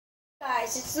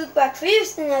guys, it's Luke back for you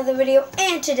with another video,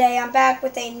 and today I'm back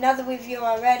with another review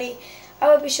already. I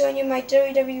will be showing you my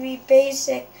WWE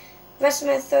Basic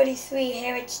Wrestlemania 33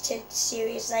 Heritage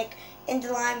Series, like in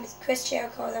the line with Chris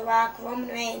Jericho, The Rock, Roman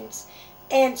Reigns,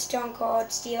 and Stone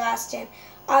Cold Steve Austin.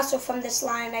 Also from this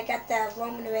line, I got the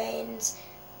Roman Reigns,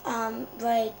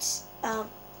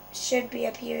 should be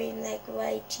appearing like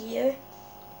right here.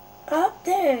 Oh,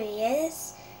 there he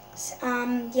is.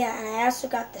 Yeah, and I also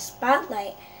got the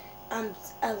Spotlight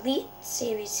Elite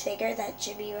Series figure that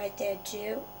should be right there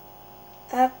too.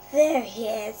 Up there he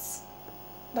is.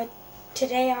 But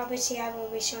today, obviously, I will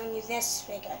be showing you this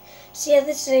figure. So yeah,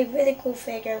 this is a really cool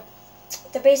figure.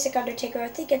 The basic Undertaker. I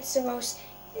think it's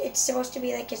supposed to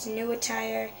be like his new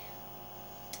attire.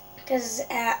 Because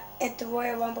at the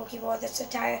Royal Rumble, he wore this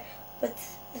attire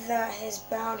with his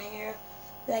brown hair,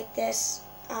 like this.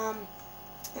 I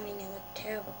mean, it looked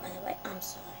terrible, by the way. I'm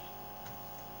sorry.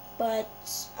 But,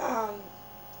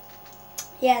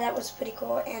 yeah, that was pretty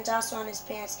cool. And also on his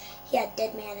pants, he had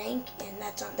Dead Man ink, and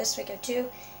that's on this figure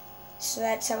too. So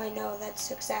that's how I know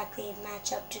that's exactly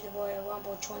match up to the Royal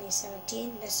Rumble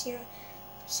 2017 this year.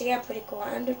 So yeah, pretty cool.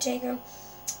 Undertaker.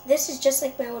 This is just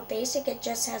like my old basic. It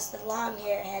just has the long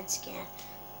hair head scan.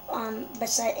 And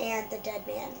the Dead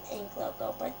Man ink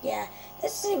logo. But yeah,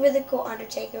 this is a really cool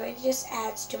Undertaker. It just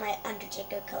adds to my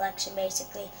Undertaker collection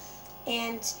basically.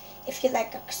 And if you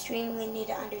like extremely need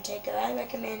an Undertaker, I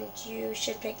recommend you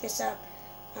should pick this up.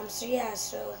 So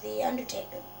the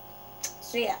Undertaker.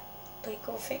 So yeah, pretty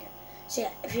cool figure. So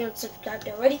yeah, if you haven't subscribed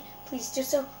already, please do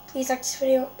so. Please like this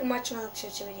video and watch my other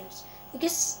future videos.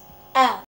 Lucas out.